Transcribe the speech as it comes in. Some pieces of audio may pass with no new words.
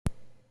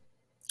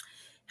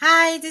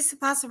Hi, this is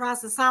Apostle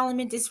Rosalind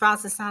Solomon. This is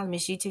Rosalind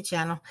Solomon's YouTube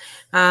channel.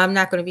 I'm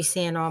not going to be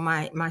saying all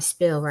my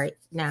spiel right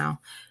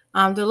now.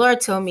 The Lord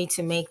told me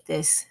to make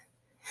this.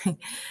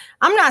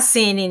 I'm not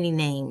saying any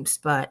names,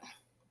 but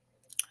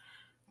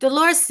the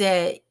Lord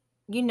said,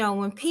 you know,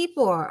 when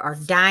people are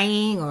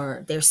dying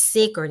or they're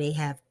sick or they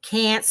have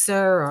cancer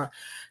or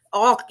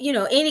all,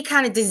 any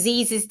kind of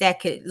diseases that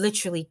could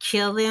literally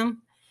kill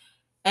them.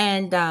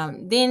 And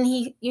then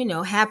he,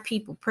 have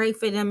people pray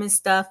for them and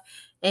stuff.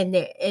 And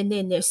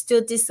then they're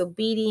still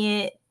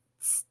disobedient,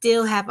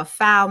 still have a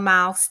foul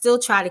mouth, still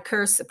try to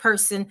curse a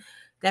person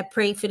that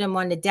prayed for them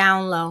on the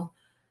down low.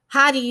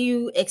 How do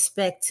you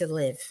expect to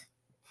live?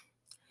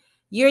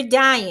 You're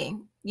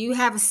dying. You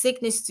have a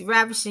sickness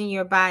ravishing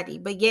your body,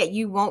 but yet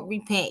you won't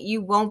repent.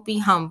 You won't be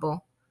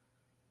humble.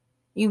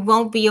 You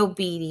won't be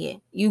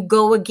obedient. You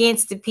go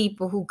against the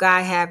people who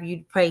God have you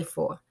to pray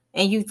for.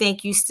 And you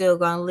think you still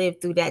going to live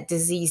through that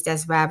disease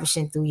that's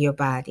ravishing through your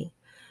body.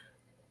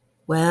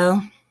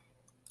 Well,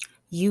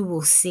 you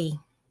will see.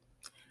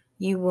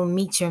 You will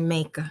meet your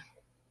maker.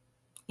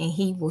 And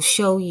he will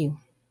show you.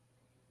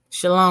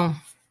 Shalom.